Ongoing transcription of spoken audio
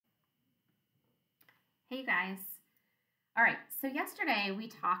Hey you guys. All right, so yesterday we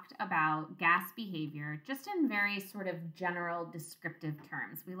talked about gas behavior just in very sort of general descriptive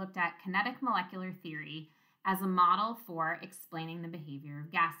terms. We looked at kinetic molecular theory as a model for explaining the behavior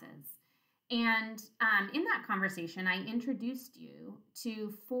of gases. And in that conversation, I introduced you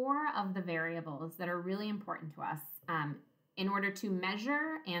to four of the variables that are really important to us in order to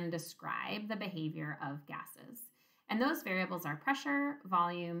measure and describe the behavior of gases. And those variables are pressure,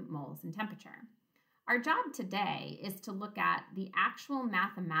 volume, moles, and temperature. Our job today is to look at the actual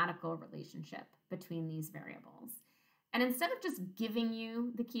mathematical relationship between these variables. And instead of just giving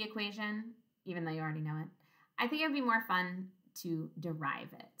you the key equation, even though you already know it, I think it would be more fun to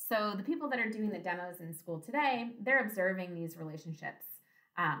derive it. So the people that are doing the demos in school today, they're observing these relationships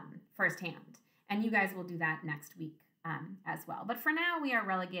firsthand. And you guys will do that next week as well. But for now, we are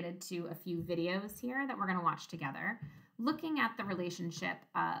relegated to a few videos here that we're going to watch together, looking at the relationship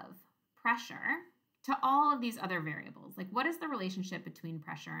of pressure to all of these other variables. Like, what is the relationship between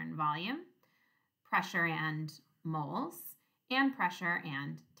pressure and volume, pressure and moles, and pressure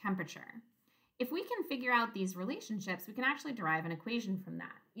and temperature? If we can figure out these relationships, we can actually derive an equation from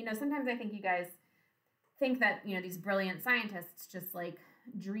that. You know, sometimes I think you guys think that, these brilliant scientists just like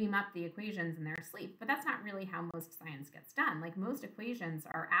dream up the equations in their sleep, but that's not really how most science gets done. Like, most equations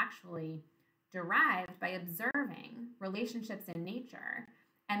are actually derived by observing relationships in nature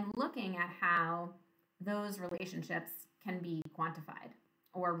and looking at how those relationships can be quantified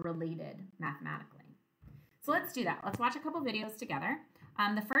or related mathematically. So let's do that. Let's watch a couple videos together.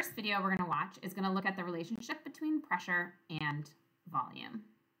 The first video we're going to watch is going to look at the relationship between pressure and volume.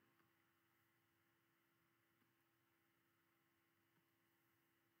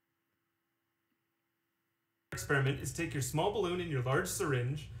 Experiment is take your small balloon in your large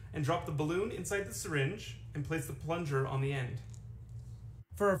syringe and drop the balloon inside the syringe and place the plunger on the end.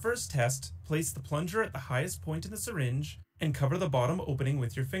 For our first test, place the plunger at the highest point in the syringe and cover the bottom opening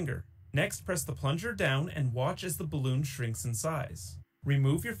with your finger. Next, press the plunger down and watch as the balloon shrinks in size.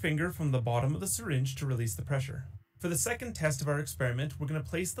 Remove your finger from the bottom of the syringe to release the pressure. For the second test of our experiment, we're going to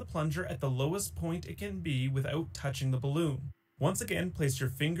place the plunger at the lowest point it can be without touching the balloon. Once again, place your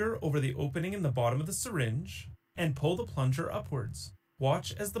finger over the opening in the bottom of the syringe and pull the plunger upwards.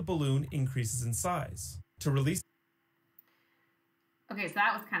 Watch as the balloon increases in size. To release. Okay, so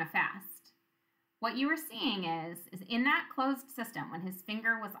that was kind of fast. What you were seeing is in that closed system, when his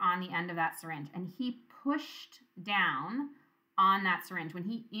finger was on the end of that syringe and he pushed down on that syringe, when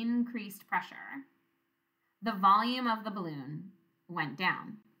he increased pressure, the volume of the balloon went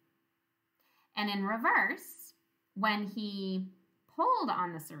down. And in reverse, when he pulled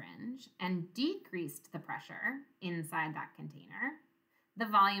on the syringe and decreased the pressure inside that container, the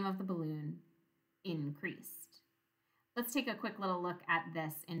volume of the balloon increased. Let's take a quick little look at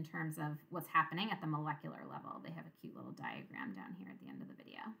this in terms of what's happening at the molecular level. They have a cute little diagram down here at the end of the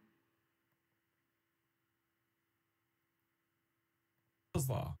video.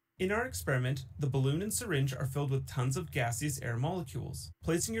 Law. In our experiment, the balloon and syringe are filled with tons of gaseous air molecules.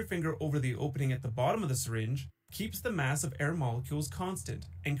 Placing your finger over the opening at the bottom of the syringe keeps the mass of air molecules constant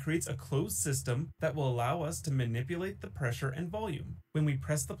and creates a closed system that will allow us to manipulate the pressure and volume. When we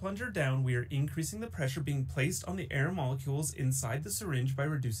press the plunger down, we are increasing the pressure being placed on the air molecules inside the syringe by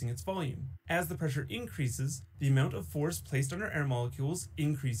reducing its volume. As the pressure increases, the amount of force placed on our air molecules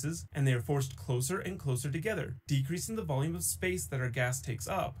increases and they are forced closer and closer together, decreasing the volume of space that our gas takes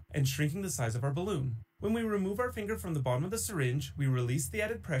up and shrinking the size of our balloon. When we remove our finger from the bottom of the syringe, we release the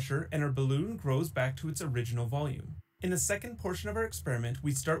added pressure and our balloon grows back to its original volume. In the second portion of our experiment,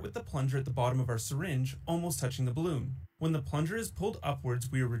 we start with the plunger at the bottom of our syringe, almost touching the balloon. When the plunger is pulled upwards,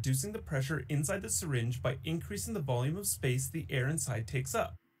 we are reducing the pressure inside the syringe by increasing the volume of space the air inside takes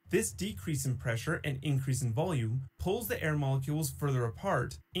up. This decrease in pressure and increase in volume pulls the air molecules further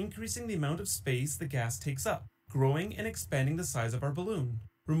apart, increasing the amount of space the gas takes up, growing and expanding the size of our balloon.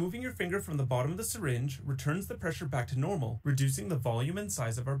 Removing your finger from the bottom of the syringe returns the pressure back to normal, reducing the volume and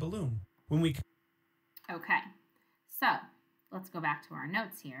size of our balloon. Okay, so let's go back to our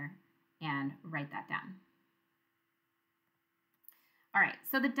notes here and write that down. All right,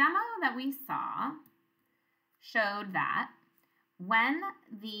 so the demo that we saw showed that when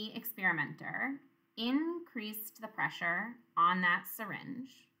the experimenter increased the pressure on that syringe,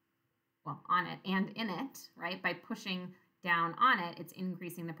 well, on it and in it, right, by pushing down on it, it's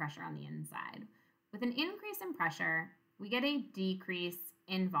increasing the pressure on the inside. With an increase in pressure, we get a decrease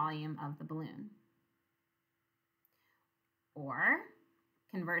in volume of the balloon. Or,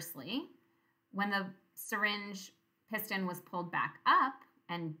 conversely, when the syringe piston was pulled back up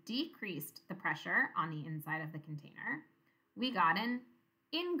and decreased the pressure on the inside of the container, we got an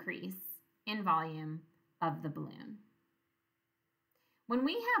increase in volume of the balloon. When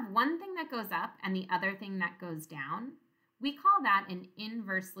we have one thing that goes up and the other thing that goes down, we call that an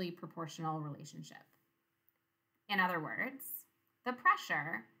inversely proportional relationship. In other words, the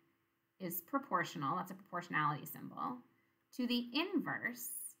pressure is proportional, that's a proportionality symbol, to the inverse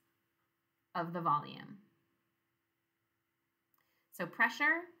of the volume. So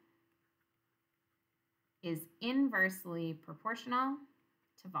pressure is inversely proportional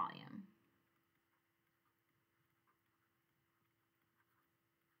to volume.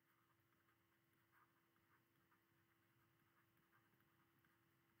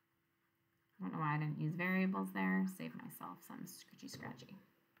 I don't know why I didn't use variables there. Save myself some scratchy.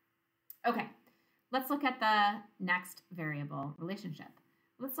 Okay, let's look at the next variable relationship.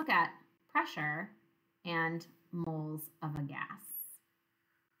 Let's look at pressure and moles of a gas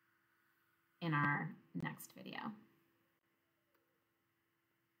in our next video.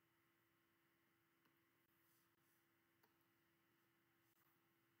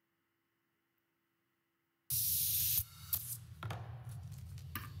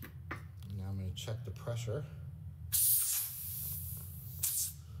 Now I'm going to check the pressure.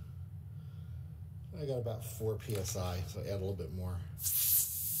 I got about 4 psi, so add a little bit more.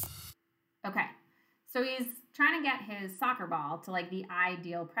 Okay, so he's trying to get his soccer ball to like the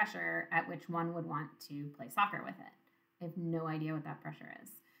ideal pressure at which one would want to play soccer with it. I have no idea what that pressure is.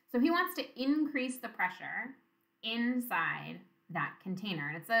 So he wants to increase the pressure inside that container.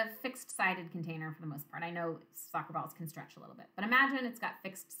 And it's a fixed-sided container for the most part. I know soccer balls can stretch a little bit, but imagine it's got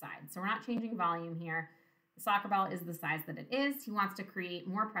fixed sides. So we're not changing volume here. The soccer ball is the size that it is. He wants to create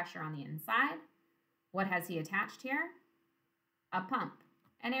more pressure on the inside. What has he attached here? A pump,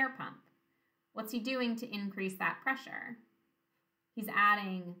 an air pump. What's he doing to increase that pressure? He's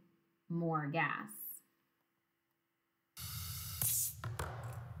adding more gas.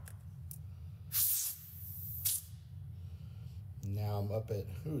 Now I'm up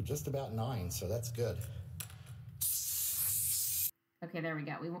at just about 9, so that's good. Okay, there we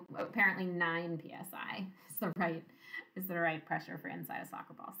go. Apparently 9 psi is the right pressure for inside a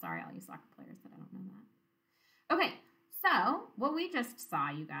soccer ball. Sorry, all you soccer players that I don't know that. Okay, so what we just saw,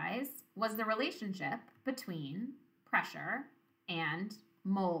 you guys, was the relationship between pressure and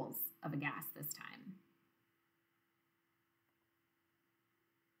moles of a gas this time.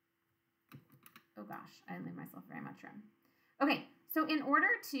 Oh gosh, I didn't leave myself very much room. Okay, so in order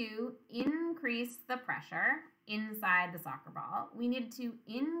to increase the pressure inside the soccer ball, we needed to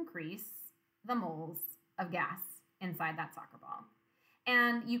increase the moles of gas inside that soccer ball.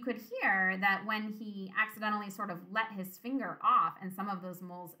 And you could hear that when he accidentally sort of let his finger off and some of those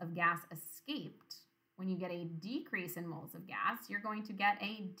moles of gas escaped, when you get a decrease in moles of gas, you're going to get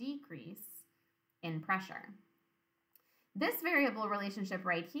a decrease in pressure. This variable relationship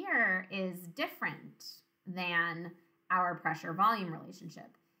right here is different than our pressure-volume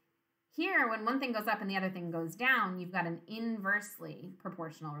relationship. Here, when one thing goes up and the other thing goes down, you've got an inversely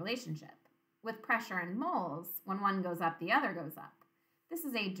proportional relationship. With pressure and moles, when one goes up, the other goes up. This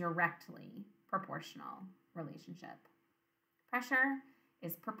is a directly proportional relationship. Pressure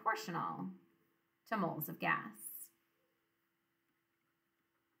is proportional to moles of gas.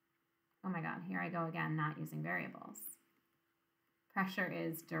 Oh my God, here I go again, not using variables. Pressure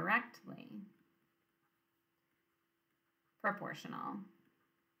is directly proportional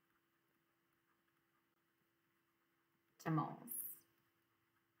to moles.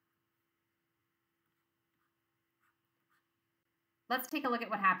 Let's take a look at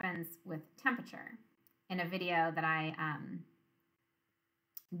what happens with temperature in a video that I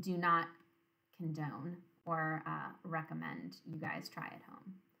do not condone or recommend you guys try at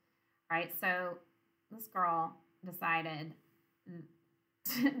home. All right, so this girl decided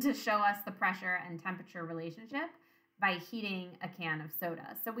to show us the pressure and temperature relationship by heating a can of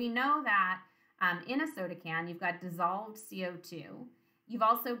soda. So we know that in a soda can, you've got dissolved CO2. You've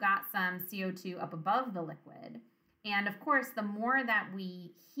also got some CO2 up above the liquid. And of course, the more that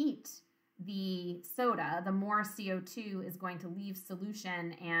we heat the soda, the more CO2 is going to leave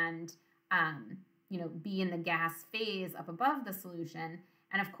solution and be in the gas phase up above the solution.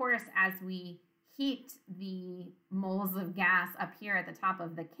 And of course, as we heat the moles of gas up here at the top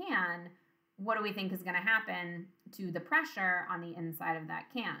of the can, what do we think is going to happen to the pressure on the inside of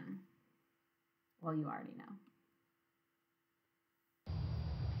that can? Well, you already know.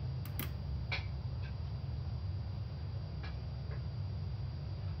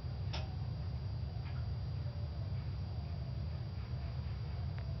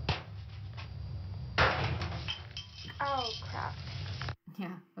 Oh, crap.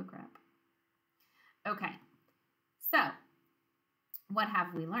 Yeah, oh crap. Okay, so what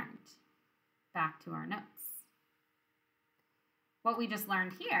have we learned? back to our notes. What we just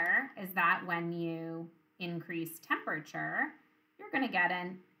learned here is that when you increase temperature, you're going to get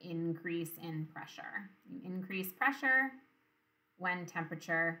an increase in pressure. You increase pressure when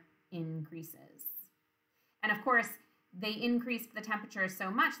temperature increases. And of course, they increased the temperature so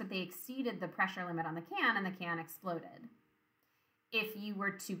much that they exceeded the pressure limit on the can and the can exploded. If you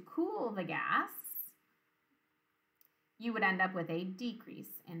were to cool the gas, you would end up with a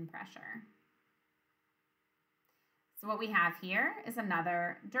decrease in pressure. So what we have here is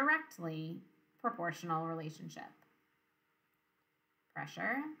another directly proportional relationship.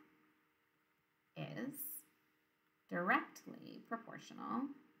 Pressure is directly proportional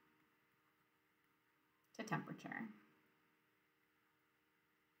to temperature.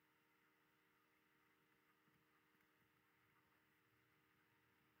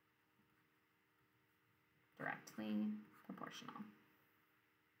 Directly proportional.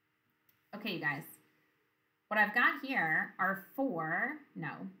 Okay, you guys. What I've got here are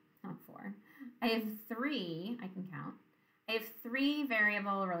I have three, I can count. I have three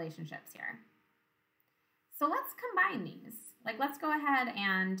variable relationships here. So let's combine these. Like, let's go ahead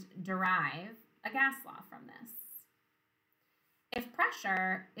and derive a gas law from this. If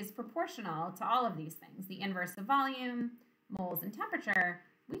pressure is proportional to all of these things, the inverse of volume, moles, and temperature,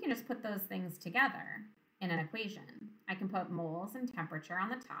 we can just put those things together in an equation. I can put moles and temperature on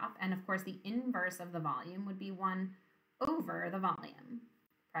the top, and of course the inverse of the volume would be 1 over the volume.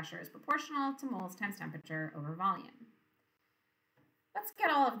 Pressure is proportional to moles times temperature over volume. Let's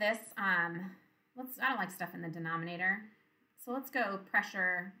get all of this, I don't like stuff in the denominator, so let's go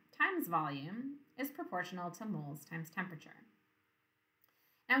pressure times volume is proportional to moles times temperature.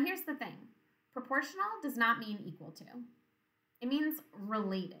 Now here's the thing, proportional does not mean equal to. It means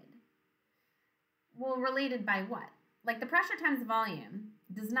related. Well, related by what? Like the pressure times the volume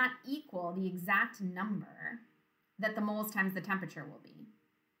does not equal the exact number that the moles times the temperature will be.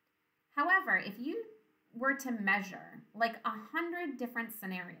 However, if you were to measure like 100 different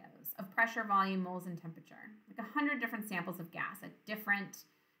scenarios of pressure, volume, moles, and temperature, like 100 different samples of gas at different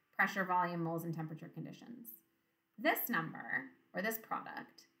pressure, volume, moles, and temperature conditions, this number, or this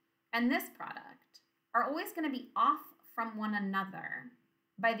product, and this product are always going to be off from one another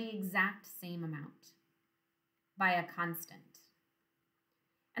by the exact same amount, by a constant.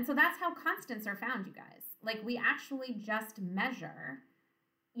 And so that's how constants are found, you guys. Like we actually just measure,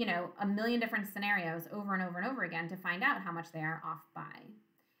 you know, a million different scenarios over and over and over again to find out how much they are off by.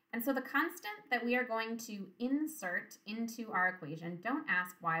 And so the constant that we are going to insert into our equation, don't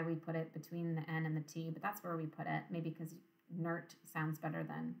ask why we put it between the n and the t, but that's where we put it, maybe because nert sounds better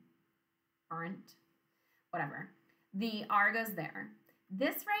than aren't, whatever. The r goes there.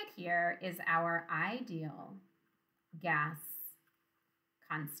 This right here is our ideal gas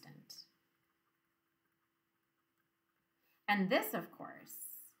constant. And this, of course,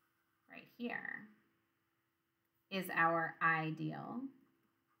 right here, is our ideal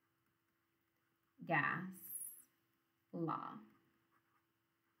gas law.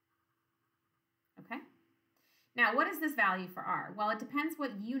 Okay? Now, what is this value for R? Well, it depends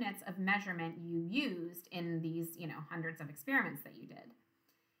what units of measurement you used in these, you know, hundreds of experiments that you did.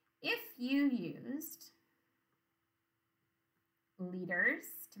 If you used liters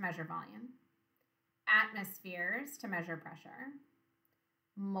to measure volume, atmospheres to measure pressure,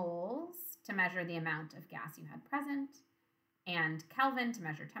 moles to measure the amount of gas you had present, and Kelvin to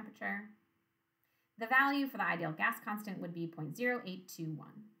measure temperature, the value for the ideal gas constant would be 0.0821.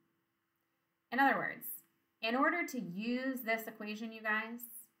 In other words, in order to use this equation, you guys,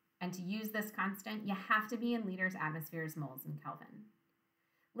 and to use this constant, you have to be in liters, atmospheres, moles, and Kelvin.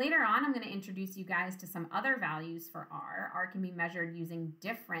 Later on, I'm going to introduce you guys to some other values for R. R can be measured using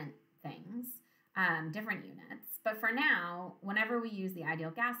different things, different units. But for now, whenever we use the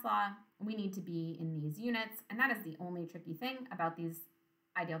ideal gas law, we need to be in these units. And that is the only tricky thing about these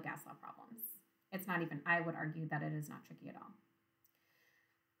ideal gas law problems. It's not even, I would argue that it is not tricky at all.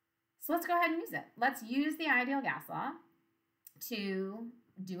 So let's go ahead and use it. Let's use the ideal gas law to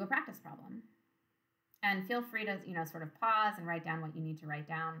do a practice problem. And feel free to, you know, sort of pause and write down what you need to write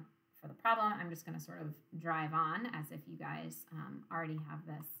down for the problem. I'm just going to sort of drive on as if you guys already have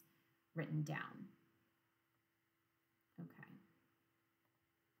this written down. Okay.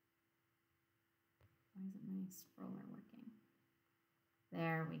 Why isn't my scroller working?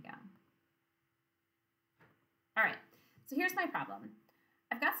 There we go. All right, so here's my problem.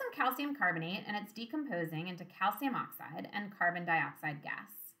 I've got some calcium carbonate and it's decomposing into calcium oxide and carbon dioxide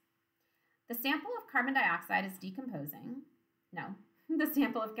gas. The sample of carbon dioxide is decomposing. No, the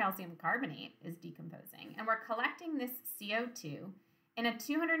sample of calcium carbonate is decomposing, and we're collecting this CO2 in a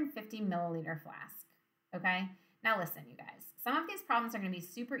 250 milliliter flask, okay? Now listen, you guys, some of these problems are gonna be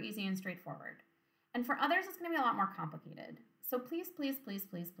super easy and straightforward. And for others, it's gonna be a lot more complicated. So please, please, please,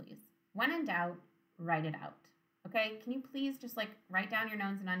 please, please, when in doubt, write it out, okay? Can you please just like write down your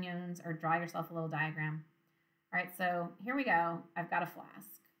knowns and unknowns or draw yourself a little diagram? All right, so here we go. I've got a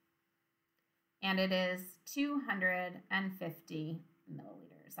flask and it is 250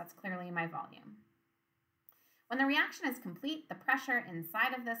 milliliters. That's clearly my volume. When the reaction is complete, the pressure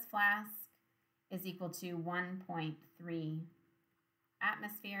inside of this flask is equal to 1.3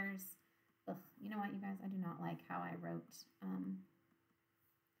 atmospheres. Ugh, you know what, you guys? I do not like how I wrote,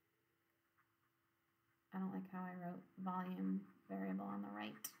 volume variable on the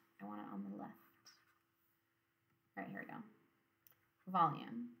right. I want it on the left. All right, here we go.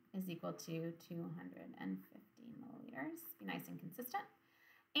 Volume is equal to 250 milliliters. Be nice and consistent.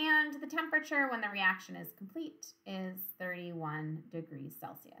 And the temperature when the reaction is complete is 31 degrees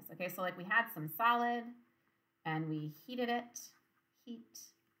Celsius. Okay, so like we had some solid and we heated it,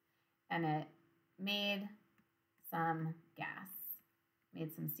 and it made some gas,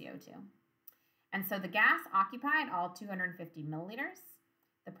 made some CO2. And so the gas occupied all 250 milliliters.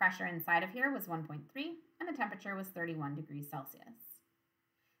 The pressure inside of here was 1.3, and the temperature was 31 degrees Celsius.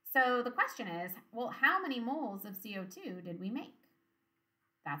 So the question is, well, how many moles of CO2 did we make?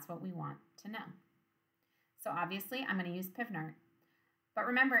 That's what we want to know. So obviously, I'm going to use Pivnert. But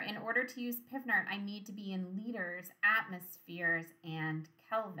remember, in order to use Pivnert, I need to be in liters, atmospheres, and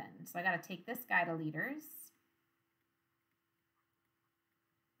Kelvin. So I got to take this guy to liters.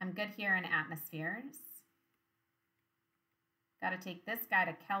 I'm good here in atmospheres. Got to take this guy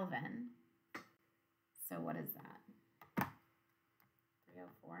to Kelvin. So what is that?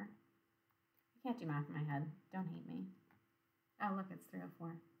 304. I can't do math in my head. Don't hate me. Oh, look, it's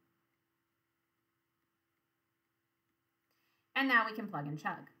 304. And now we can plug and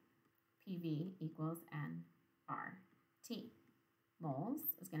chug. PV equals nRT. Moles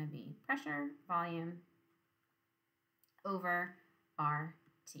is going to be pressure, volume over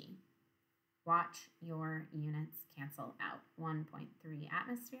RT. Watch your units cancel out. 1.3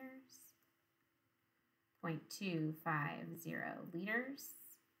 atmospheres, 0.250 liters,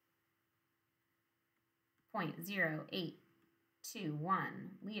 0.0821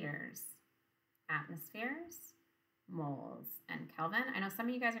 liters, atmospheres, moles, and Kelvin. I know some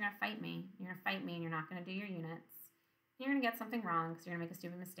of you guys are going to fight me. You're going to fight me and you're not going to do your units. You're going to get something wrong because you're going to make a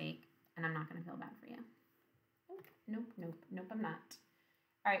stupid mistake, and I'm not going to feel bad for you. Nope, I'm not.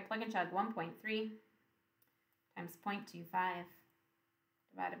 All right, plug and chug. 1.3 times 0.25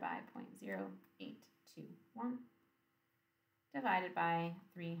 divided by 0.0821 divided by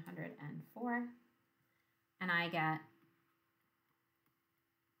 304. And I get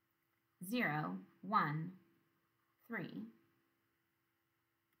 0.13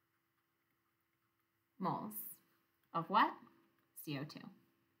 moles of what? CO2.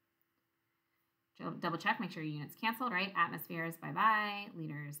 Double check, make sure your units canceled, right? Atmospheres, bye-bye.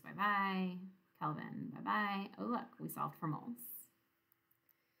 Liters, bye-bye. Kelvin, bye-bye. Oh, look, we solved for moles.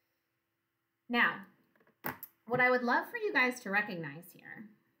 Now, what I would love for you guys to recognize here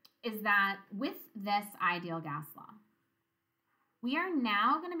is that with this ideal gas law, we are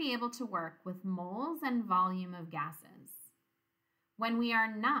now going to be able to work with moles and volume of gases when we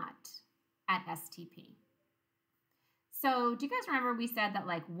are not at STP. So do you guys remember we said that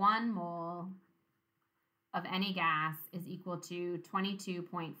like 1 mole of any gas is equal to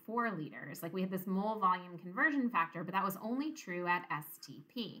 22.4 liters? Like we had this mole volume conversion factor, but that was only true at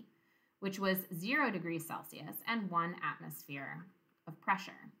STP, which was 0 degrees Celsius and 1 atmosphere of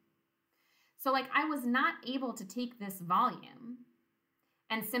pressure. So like I was not able to take this volume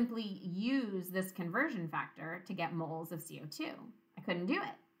and simply use this conversion factor to get moles of CO2. I couldn't do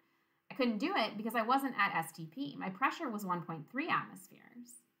it. I couldn't do it because I wasn't at STP. My pressure was 1.3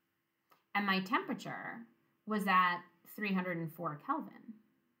 atmospheres and my temperature was at 304 Kelvin,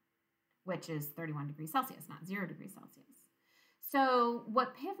 which is 31 degrees Celsius, not 0 degrees Celsius. So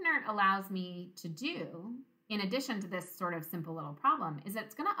what Pivnert allows me to do, in addition to this sort of simple little problem, is that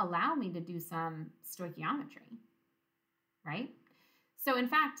it's going to allow me to do some stoichiometry, right? So in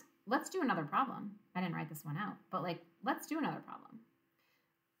fact, let's do another problem. I didn't write this one out, but like, let's do another problem.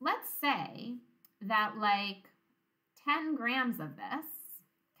 Let's say that like 10 grams of this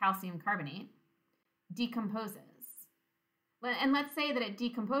calcium carbonate decomposes. And let's say that it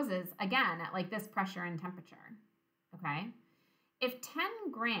decomposes again at like this pressure and temperature, okay? If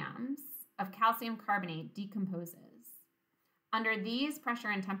 10 grams of calcium carbonate decomposes under these pressure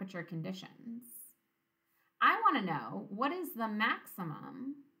and temperature conditions, I want to know what is the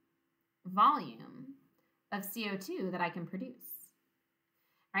maximum volume of CO2 that I can produce.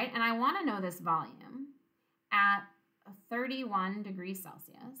 right? And I want to know this volume at 31 degrees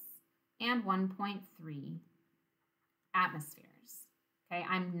Celsius and 1.3 atmospheres. Okay,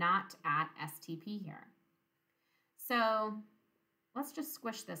 I'm not at STP here. So let's just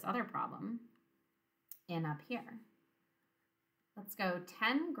squish this other problem in up here. Let's go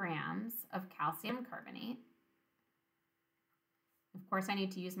 10 grams of calcium carbonate. Of course, I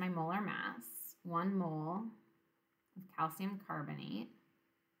need to use my molar mass. 1 mole of calcium carbonate.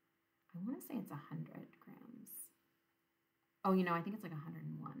 I want to say it's 100 grams. Oh, you know, I think it's like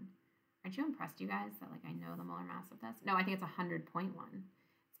 101. Aren't you impressed, you guys, that like I know the molar mass of this? No, I think it's 100.1.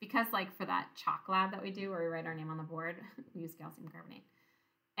 It's because like for that chalk lab that we do where we write our name on the board, we use calcium carbonate.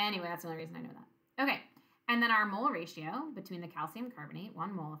 Anyway, that's the only reason I know that. Okay, and then our mole ratio between the calcium carbonate,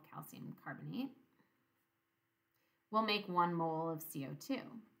 1 mole of calcium carbonate, will make 1 mole of CO2.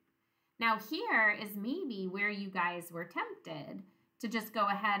 Now here is maybe where you guys were tempted to just go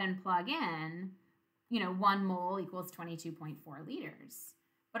ahead and plug in, you know, 1 mole equals 22.4 liters.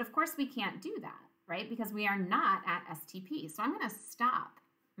 But of course we can't do that, right? Because we are not at STP. So I'm going to stop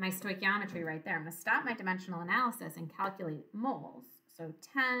my stoichiometry right there. I'm going to stop my dimensional analysis and calculate moles. So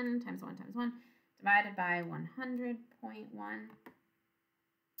 10 times 1 times 1 divided by 100.1.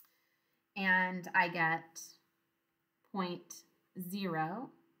 And I get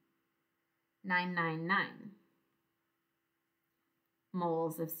 0.0999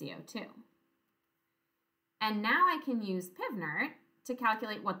 moles of CO2. And now I can use PivNert to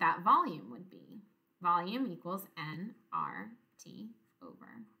calculate what that volume would be. Volume equals nRT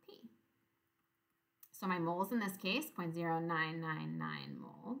over P. So my moles in this case, 0.0999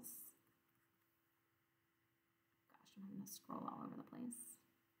 moles. Gosh, I'm going to scroll all over the place.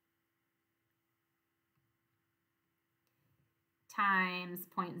 Times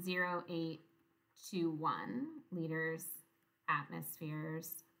 0.0821 liters,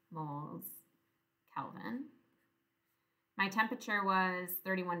 atmospheres, moles, Kelvin. My temperature was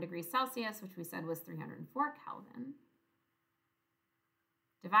 31 degrees Celsius, which we said was 304 Kelvin,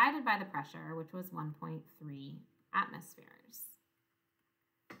 divided by the pressure, which was 1.3 atmospheres.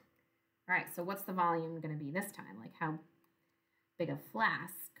 All right, so what's the volume going to be this time? Like how big a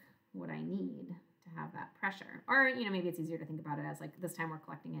flask would I need to have that pressure? Or, you know, maybe it's easier to think about it as like this time we're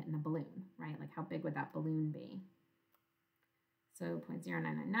collecting it in a balloon, right? Like how big would that balloon be? So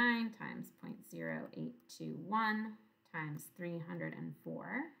 0.0999 times 0.0821 times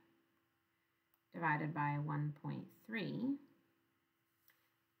 304 divided by 1.3,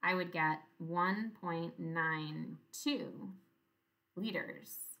 I would get 1.92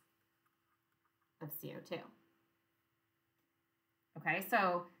 liters of CO2. Okay,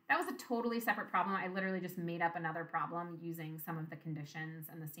 so that was a totally separate problem. I literally just made up another problem using some of the conditions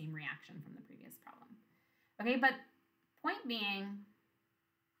and the same reaction from the previous problem. Okay, but point being,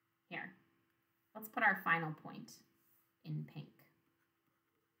 here, let's put our final point in pink.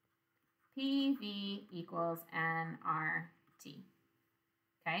 PV equals nRT,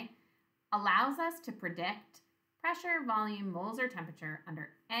 okay? Allows us to predict pressure, volume, moles, or temperature under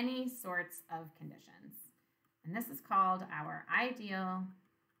any sorts of conditions. And this is called our ideal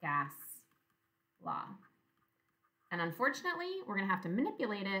gas law. And unfortunately, we're going to have to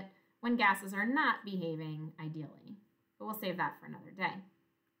manipulate it when gases are not behaving ideally. But we'll save that for another day.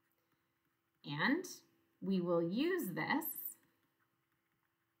 And we will use this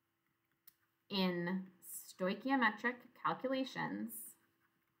in stoichiometric calculations.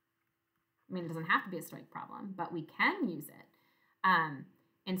 I mean, it doesn't have to be a stoich problem, but we can use it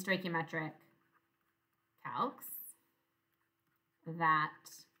in stoichiometric calcs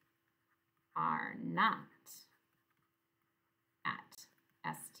that are not at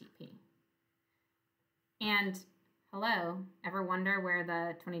STP. And hello, ever wonder where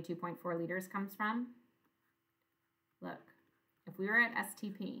the 22.4 liters comes from? Look, if we were at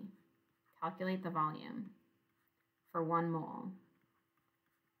STP, calculate the volume for 1 mole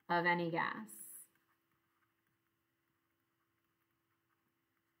of any gas.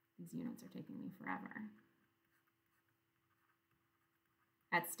 These units are taking me forever.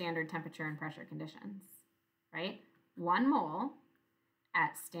 At standard temperature and pressure conditions, right? 1 mole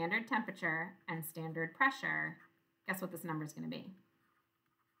at standard temperature and standard pressure. Guess what this number is going to be?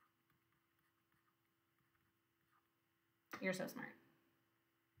 You're so smart.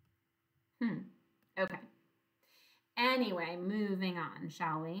 Okay. Anyway, moving on,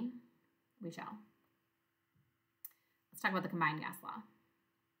 shall we? We shall. Let's talk about the combined gas law.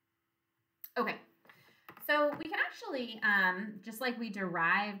 Okay. So we can actually, just like we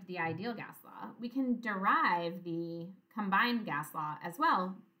derived the ideal gas law, we can derive the combined gas law as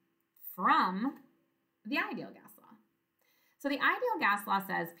well from the ideal gas law. So the ideal gas law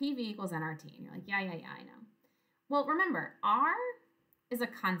says PV equals nRT. And you're like, yeah, I know. Well, remember, R is a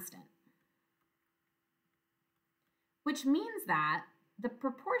constant, which means that the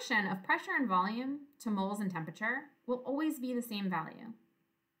proportion of pressure and volume to moles and temperature will always be the same value,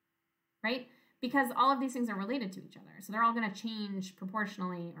 right? Because all of these things are related to each other. So they're all going to change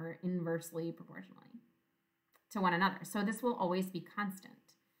proportionally or inversely proportionally to one another. So this will always be constant.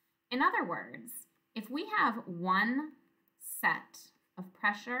 In other words, if we have one set of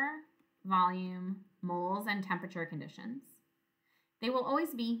pressure, volume, moles, and temperature conditions, they will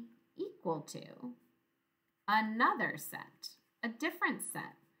always be equal to another set, a different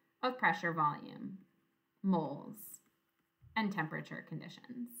set of pressure, volume, moles, and temperature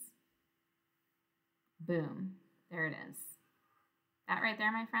conditions. Boom, there it is. That right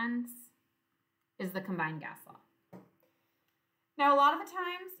there, my friends, is the combined gas law. Now, a lot of the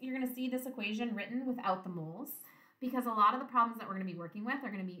times you're going to see this equation written without the moles because a lot of the problems that we're going to be working with are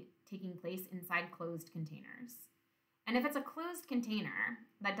going to be taking place inside closed containers. And if it's a closed container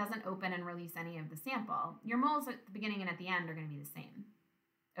that doesn't open and release any of the sample, your moles at the beginning and at the end are going to be the same.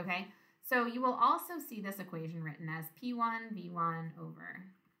 Okay? So you will also see this equation written as P1 V1 over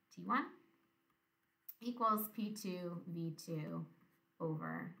T1 equals P2 V2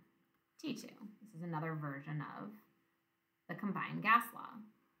 over T2. This is another version of the combined gas law.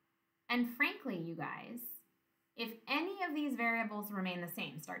 And frankly, you guys, if any of these variables remain the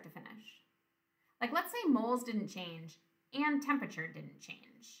same start to finish, like let's say moles didn't change and temperature didn't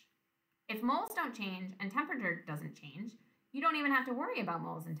change. If moles don't change and temperature doesn't change, you don't even have to worry about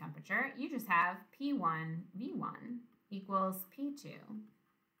moles and temperature. You just have P1 V1 equals P2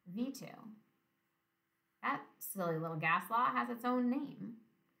 V2. That silly little gas law has its own name,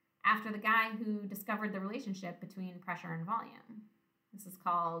 after the guy who discovered the relationship between pressure and volume. This is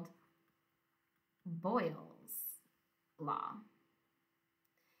called Boyle's law.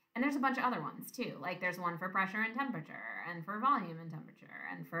 And there's a bunch of other ones too. Like there's one for pressure and temperature, and for volume and temperature,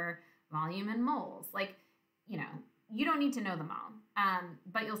 and for volume and moles. Like, you know, you don't need to know them all,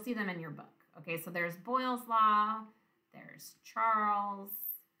 but you'll see them in your book. Okay, so there's Boyle's law, there's Charles'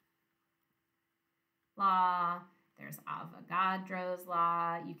 law, there's Avogadro's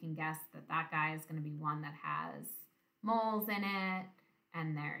law. You can guess that that guy is going to be one that has moles in it.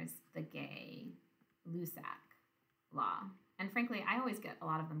 And there's the Gay-Lussac law. And frankly, I always get a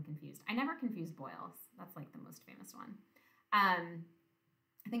lot of them confused. I never confuse Boyle's. That's like the most famous one.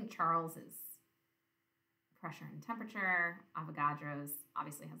 I think Charles is pressure and temperature. Avogadro's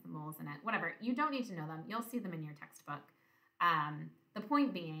obviously has the moles in it. Whatever. You don't need to know them. You'll see them in your textbook. The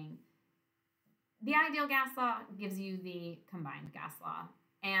point being, the ideal gas law gives you the combined gas law.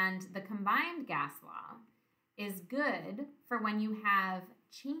 And the combined gas law is good for when you have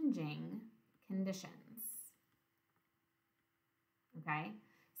changing conditions. Okay?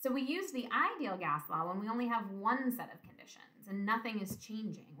 So we use the ideal gas law when we only have one set of conditions and nothing is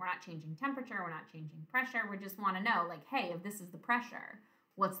changing. We're not changing temperature, we're not changing pressure. We just want to know, like, hey, if this is the pressure,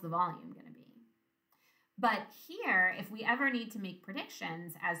 what's the volume going to be? But here, if we ever need to make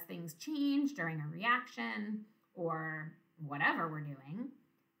predictions as things change during a reaction or whatever we're doing,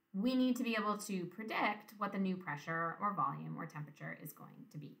 we need to be able to predict what the new pressure or volume or temperature is going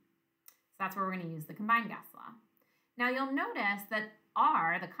to be. So that's where we're going to use the combined gas law. Now you'll notice that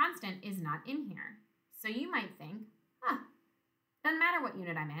R, the constant, is not in here. So you might think, doesn't matter what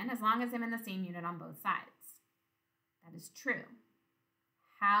unit I'm in, as long as I'm in the same unit on both sides. That is true.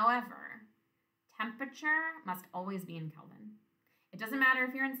 However, temperature must always be in Kelvin. It doesn't matter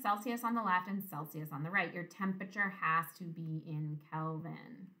if you're in Celsius on the left and Celsius on the right. Your temperature has to be in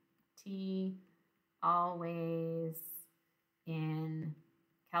Kelvin. T always in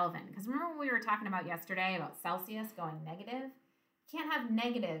Kelvin. Because remember what we were talking about yesterday about Celsius going negative? You can't have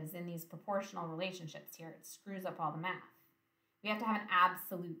negatives in these proportional relationships here. It screws up all the math. We have to have an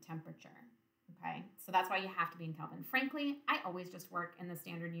absolute temperature, okay? So that's why you have to be in Kelvin. Frankly, I always just work in the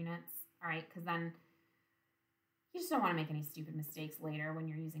standard units, all right? Because then you just don't want to make any stupid mistakes later when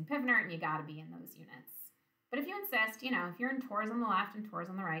you're using Pivnert and you got to be in those units. But if you insist, you know, if you're in torrs on the left and torrs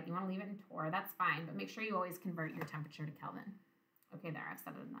on the right, you want to leave it in torr, that's fine. But make sure you always convert your temperature to Kelvin. Okay, there, I've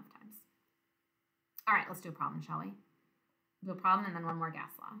said it enough times. All right, let's do a problem, shall we? Do a problem and then one more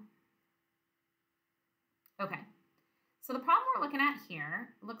gas law. Okay, so the problem we're looking at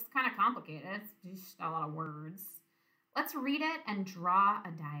here looks kind of complicated. It's just a lot of words. Let's read it and draw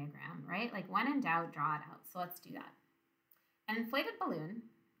a diagram, right? Like when in doubt, draw it out. So let's do that. An inflated balloon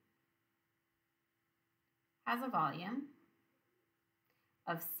has a volume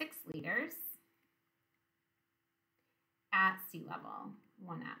of 6 liters at sea level,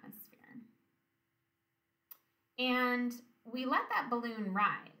 1 atmosphere. And we let that balloon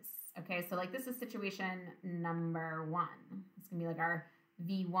rise. Okay, so like this is situation number 1. It's gonna be like our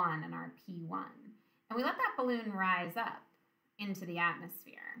V1 and our P1. And we let that balloon rise up into the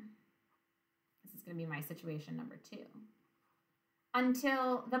atmosphere. This is gonna be my situation number 2.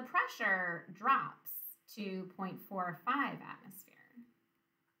 Until the pressure drops to 0.45 atmosphere.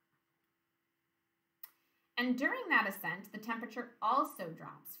 And during that ascent, the temperature also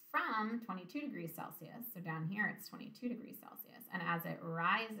drops from 22 degrees Celsius. So down here, it's 22 degrees Celsius. And as it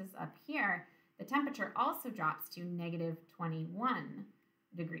rises up here, the temperature also drops to negative 21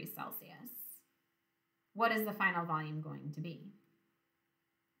 degrees Celsius. What is the final volume going to be?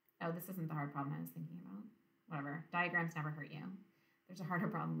 Oh, this isn't the hard problem I was thinking about. Whatever, diagrams never hurt you. There's a harder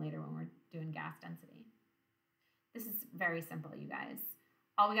problem later when we're doing gas density. This is very simple, you guys.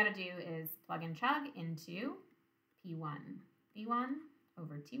 All we got to do is plug and chug into P1 V1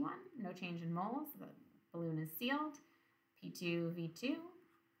 over T1. No change in moles. The balloon is sealed. P2 V2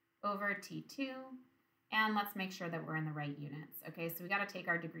 over T2. And let's make sure that we're in the right units. Okay, so we got to take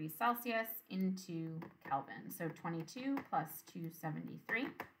our degrees Celsius into Kelvin. So 22 plus 273.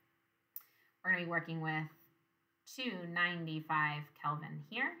 We're going to be working with 295 Kelvin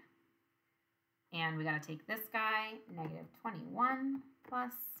here. And we got to take this guy, negative 21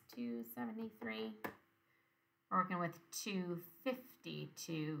 plus 273. We're working with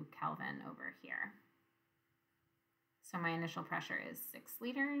 252 Kelvin over here. So my initial pressure is 6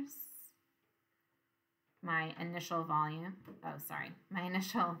 liters. My initial volume, I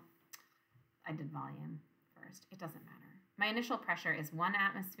did volume first. It doesn't matter. My initial pressure is 1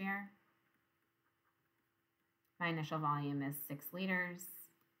 atmosphere. My initial volume is 6 liters.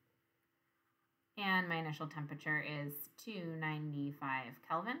 And my initial temperature is 295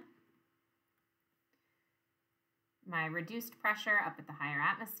 Kelvin. My reduced pressure up at the higher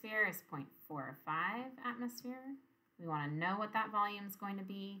atmosphere is 0.45 atmosphere. We want to know what that volume is going to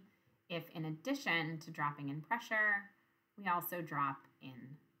be if, in addition to dropping in pressure, we also drop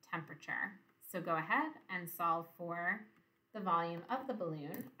in temperature. So go ahead and solve for the volume of the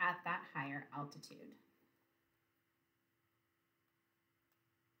balloon at that higher altitude.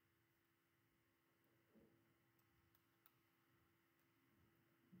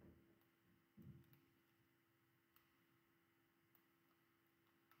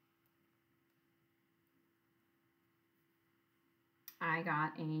 I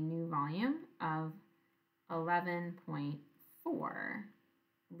got a new volume of 11.4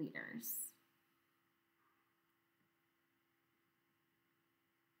 liters.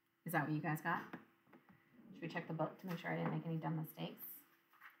 Is that what you guys got? Should we check the book to make sure I didn't make any dumb mistakes?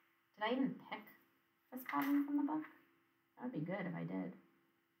 Did I even pick this problem from the book? That would be good if I did.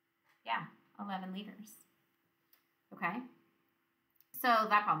 Yeah, 11 liters. Okay. So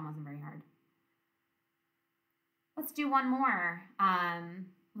that problem wasn't very hard. Let's do one more.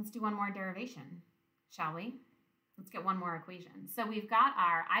 Let's do one more derivation, shall we? Let's get one more equation. So we've got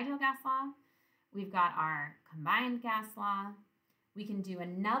our ideal gas law. We've got our combined gas law. We can do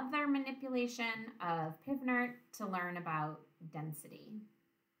another manipulation of Pivnert to learn about density.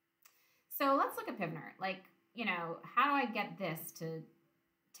 So let's look at Pivnert. Like, you know, how do I get this to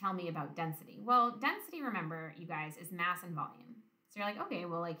tell me about density? Well, density, remember, you guys, is mass and volume. So you're like, okay,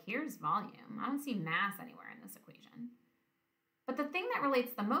 well, like, here's volume. I don't see mass anywhere in this equation. But the thing that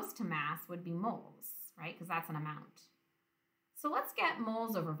relates the most to mass would be moles, right? Because that's an amount. So let's get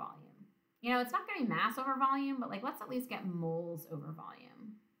moles over volume. You know, it's not going to be mass over volume, but like, let's at least get moles over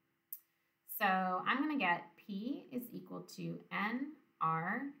volume. So I'm going to get P is equal to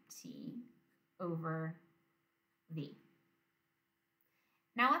nRT over V.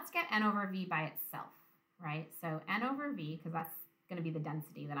 Now let's get N over V by itself, right? So N over V, because that's going to be the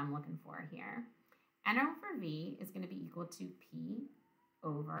density that I'm looking for here. N over V is going to be equal to P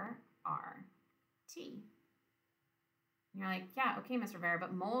over RT. And you're like, yeah, okay, Ms. Rivera,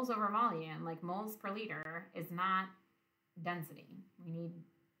 but moles over volume, like moles per liter, is not density. We need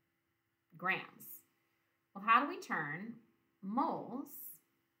grams. Well, how do we turn moles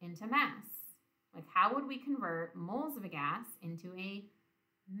into mass? Like, how would we convert moles of a gas into a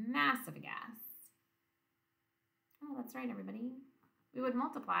mass of a gas? Oh, that's right, everybody. We would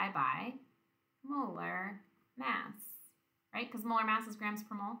multiply by molar mass, right? Because molar mass is grams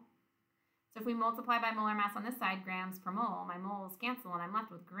per mole. So if we multiply by molar mass on this side, grams per mole, my moles cancel and I'm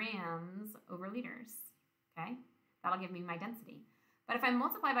left with grams over liters, okay? That'll give me my density. But if I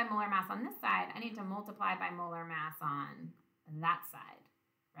multiply by molar mass on this side, I need to multiply by molar mass on that side,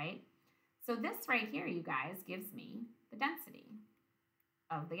 right? So this right here, you guys, gives me the density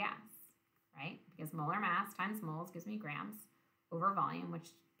of the gas, right? Because molar mass times moles gives me grams over volume, which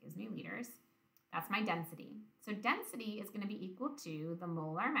gives me liters. That's my density. So density is going to be equal to the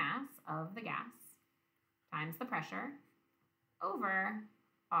molar mass of the gas times the pressure over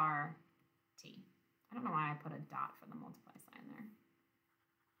RT. I don't know why I put a dot for the multiply sign there.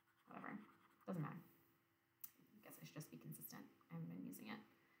 Whatever, doesn't matter. I guess I should just be consistent. I haven't been using it.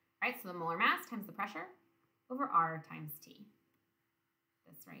 All right, so the molar mass times the pressure over R times T.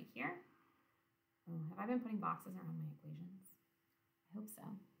 This right here. Oh, have I been putting boxes around my equations? I hope so.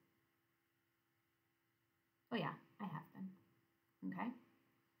 Oh yeah, I have been. Okay.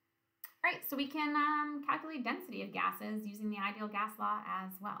 All right, so we can calculate density of gases using the ideal gas law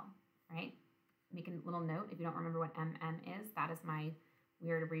as well, right? Make a little note, if you don't remember what MM is, that is my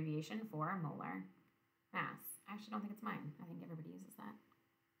weird abbreviation for molar mass. I actually don't think it's mine. I think everybody uses that.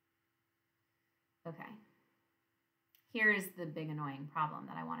 Okay. Here's the big annoying problem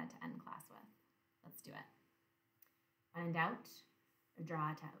that I wanted to end class with. Let's do it. When in doubt,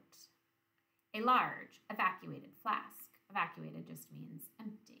 draw it out. A large evacuated flask. Evacuated just means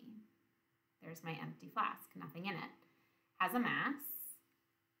empty. There's my empty flask, nothing in it. Has a mass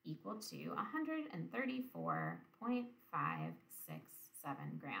equal to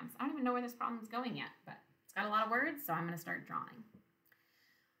 134.567 grams. I don't even know where this problem is going yet, but it's got a lot of words, so I'm going to start drawing.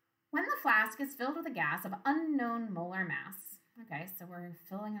 When the flask is filled with a gas of unknown molar mass, okay, so we're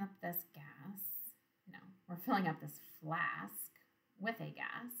filling up this gas, no, we're filling up this flask with a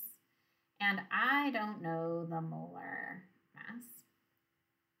gas, and I don't know the molar mass.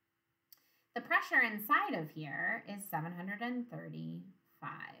 The pressure inside of here is 735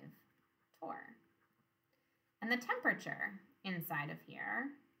 torr. And the temperature inside of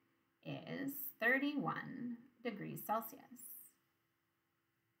here is 31 degrees Celsius.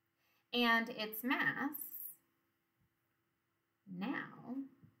 And its mass now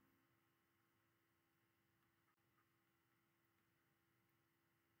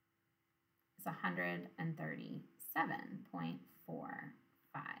is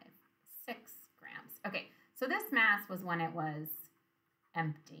 137.456 grams. Okay, so this mass was when it was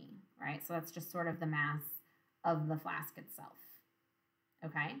empty, right? So that's just sort of the mass of the flask itself,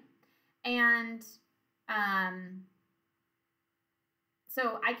 okay? And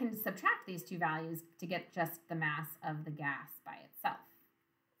so I can subtract these two values to get just the mass of the gas by itself.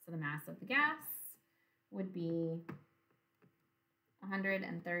 So the mass of the gas would be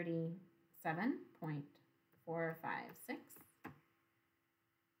 137.456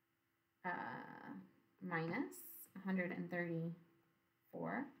 minus 134.567.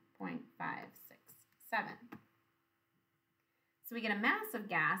 So we get a mass of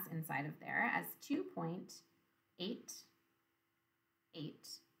gas inside of there as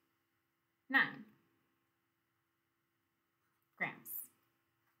 2.889 grams.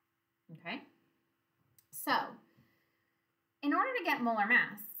 Okay? So, in order to get molar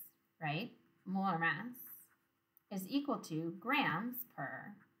mass, right, molar mass is equal to grams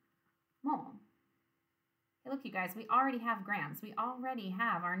per mole. Hey, look, you guys, we already have grams. We already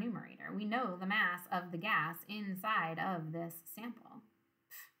have our numerator. We know the mass of the gas inside of this sample.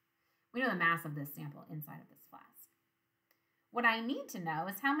 We know the mass of this sample inside of this flask. What I need to know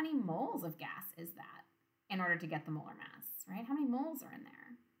is how many moles of gas is that in order to get the molar mass, right? How many moles are in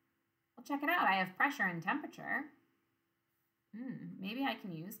there? Well, check it out. I have pressure and temperature. Maybe I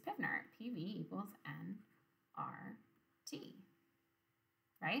can use PIVNER. PV equals nRT,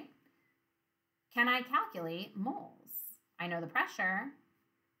 right? Can I calculate moles? I know the pressure.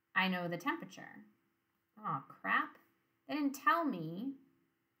 I know the temperature. Oh, crap. They didn't tell me.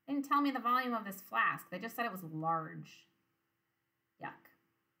 They didn't tell me the volume of this flask. They just said it was large. Yuck.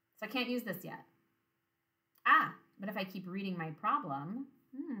 So I can't use this yet. But if I keep reading my problem,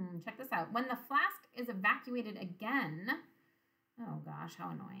 check this out. When the flask is evacuated again, oh gosh, how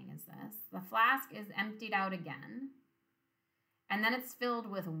annoying is this? The flask is emptied out again, and then it's filled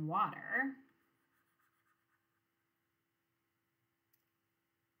with water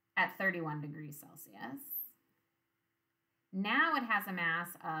at 31 degrees Celsius. Now it has a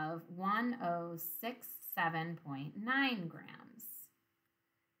mass of 1067.9 grams.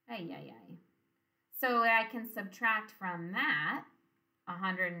 So I can subtract from that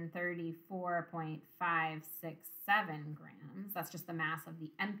 134.567 grams. That's just the mass of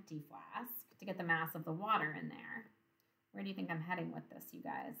the empty flask to get the mass of the water in there. Where do you think I'm heading with this, you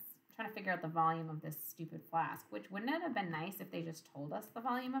guys? I'm trying to figure out the volume of this stupid flask, which wouldn't it have been nice if they just told us the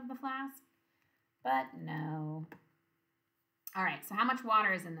volume of the flask? But no. All right, so how much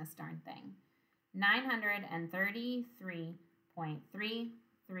water is in this darn thing?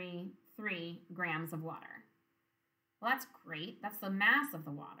 933.333 grams of water. Well, that's great. That's the mass of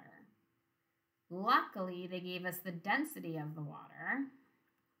the water. Luckily, they gave us the density of the water.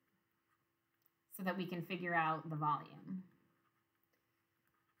 so that we can figure out the volume.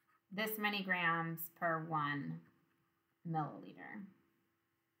 This many grams per 1 milliliter.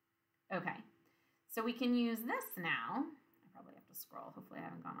 Okay, so we can use this now. I probably have to scroll. Hopefully I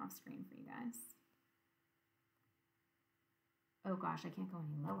haven't gone off screen for you guys. Oh gosh, I can't go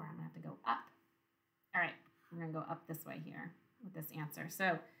any lower. I'm gonna have to go up. All right, we're gonna go up this way here with this answer.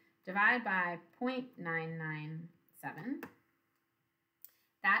 So divide by 0.997.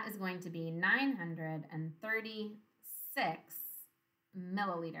 That is going to be 936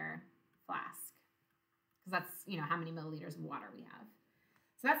 milliliter flask. Because that's, how many milliliters of water we have.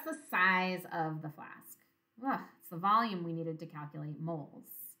 So that's the size of the flask. Ugh, it's the volume we needed to calculate moles.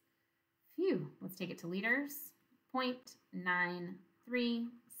 Phew, let's take it to liters.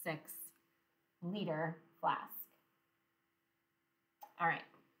 0.936 liter flask. All right,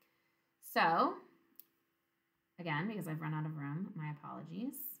 so again, because I've run out of room, my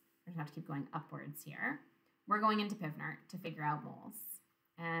apologies. We're gonna have to keep going upwards here. We're going into Pivnert to figure out moles,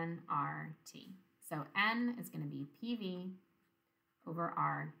 nRT. So N is gonna be PV over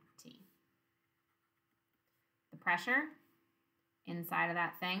RT. The pressure inside of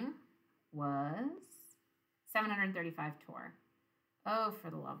that thing was 735 torr. Oh, for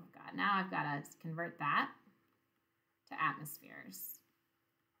the love of God. Now I've got to convert that to atmospheres.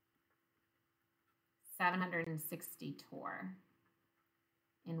 760 torr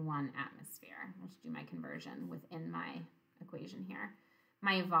in 1 atmosphere. Let's do my conversion within my equation here.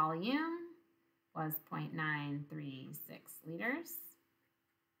 My volume was 0.936 liters.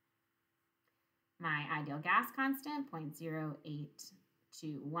 My ideal gas constant,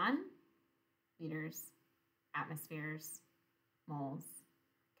 0.0821 liters, atmospheres, moles,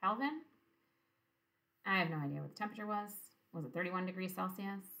 Kelvin. I have no idea what the temperature was. Was it 31 degrees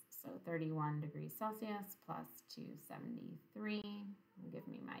Celsius? So 31 degrees Celsius plus 273 will give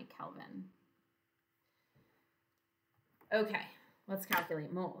me my Kelvin. Okay, let's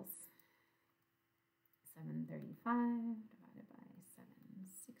calculate moles. 735 divided by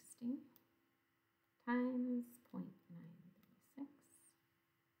 760 times 0.936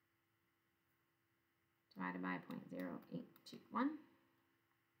 divided by 0.0821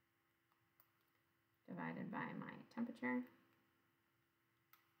 divided by my temperature.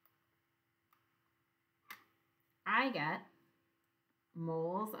 I get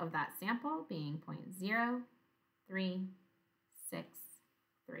moles of that sample being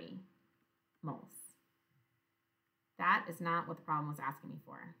 0.0363 moles. That is not what the problem was asking me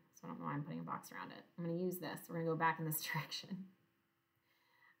for, so I don't know why I'm putting a box around it. I'm going to use this. We're going to go back in this direction.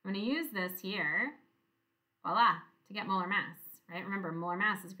 I'm going to use this here, voila, to get molar mass, right? Remember, molar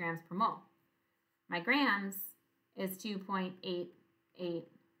mass is grams per mole. My grams is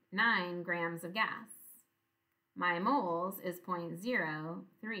 2.889 grams of gas. My moles is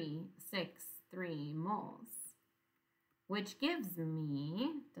 0.0363 moles, which gives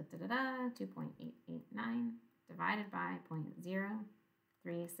me 2.889 divided by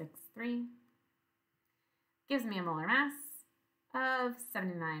 0.0363 gives me a molar mass of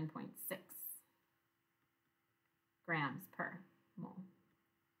 79.6 grams per mole.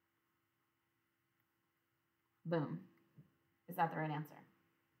 Boom. Is that the right answer?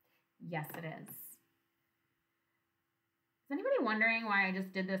 Yes, it is. Is anybody wondering why I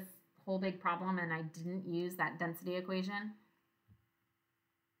just did this whole big problem and I didn't use that density equation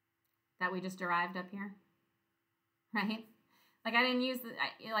that we just derived up here? Right? Like I didn't use,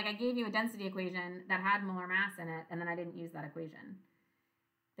 I gave you a density equation that had molar mass in it, and then I didn't use that equation.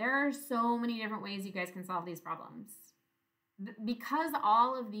 There are so many different ways you guys can solve these problems. Because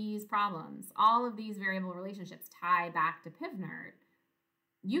all of these problems, all of these variable relationships tie back to Pivnert,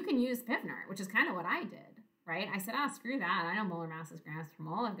 you can use Pivnert, which is kind of what I did, right? I said, screw that. I know molar mass is grams per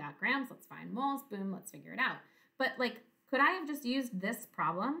mole. I've got grams. Let's find moles. Boom, let's figure it out. But could I have just used this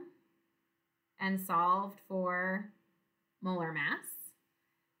problem and solved for molar mass?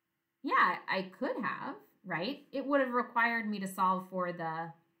 Yeah, I could have, right? It would have required me to solve for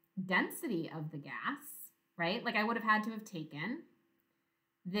the density of the gas, right? I would have had to have taken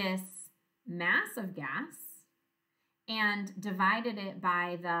this mass of gas and divided it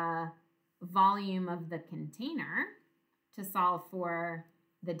by the volume of the container to solve for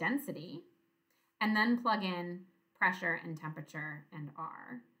the density, and then plug in pressure and temperature and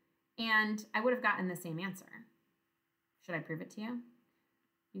R. And I would have gotten the same answer. Should I prove it to you?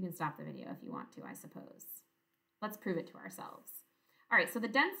 You can stop the video if you want to, I suppose. Let's prove it to ourselves. All right, so the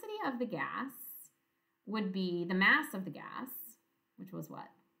density of the gas would be the mass of the gas, which was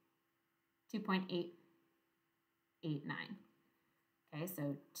what? 2.889. Okay,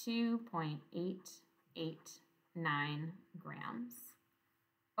 so 2.889 grams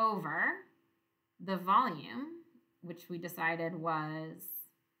over the volume, which we decided was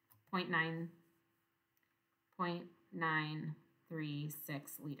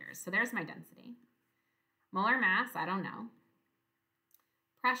 0.936 liters. So there's my density. Molar mass, I don't know.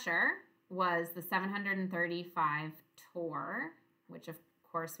 Pressure was the 735 torr, which of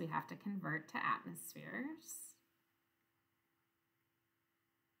course we have to convert to atmospheres.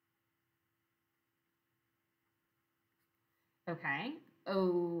 Okay,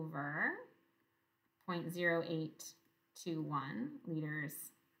 over 0.0821 liters,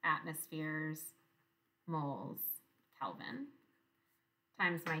 atmospheres, moles, Kelvin,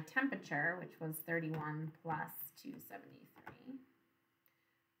 times my temperature, which was 31 plus 273,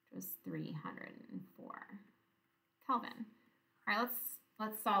 which was 304 Kelvin. All right,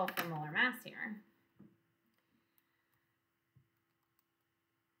 let's solve for molar mass here.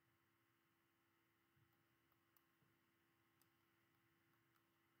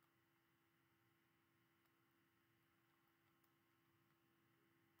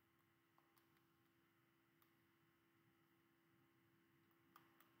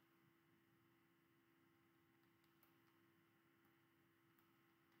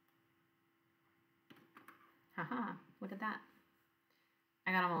 Haha, look at that.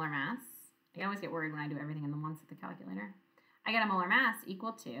 I got a molar mass. I always get worried when I do everything in the ones at the calculator. I got a molar mass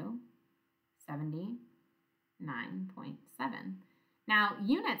equal to 79.7. Now,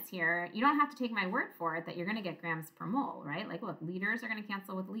 units here, you don't have to take my word for it that you're going to get grams per mole, right? Like, look, liters are going to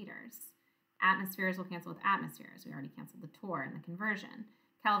cancel with liters. Atmospheres will cancel with atmospheres. We already canceled the torr in the conversion.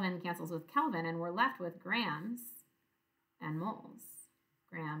 Kelvin cancels with Kelvin, and we're left with grams and moles.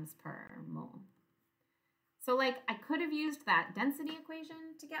 Grams per mole. So like I could have used that density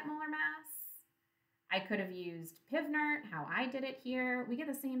equation to get molar mass. I could have used Pivnert, how I did it here. We get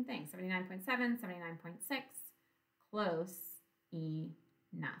the same thing, 79.7, 79.6, close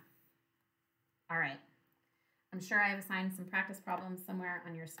enough. All right, I'm sure I have assigned some practice problems somewhere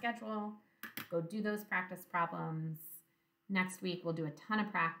on your schedule. Go do those practice problems. Next week, we'll do a ton of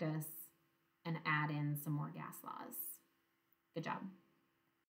practice and add in some more gas laws. Good job.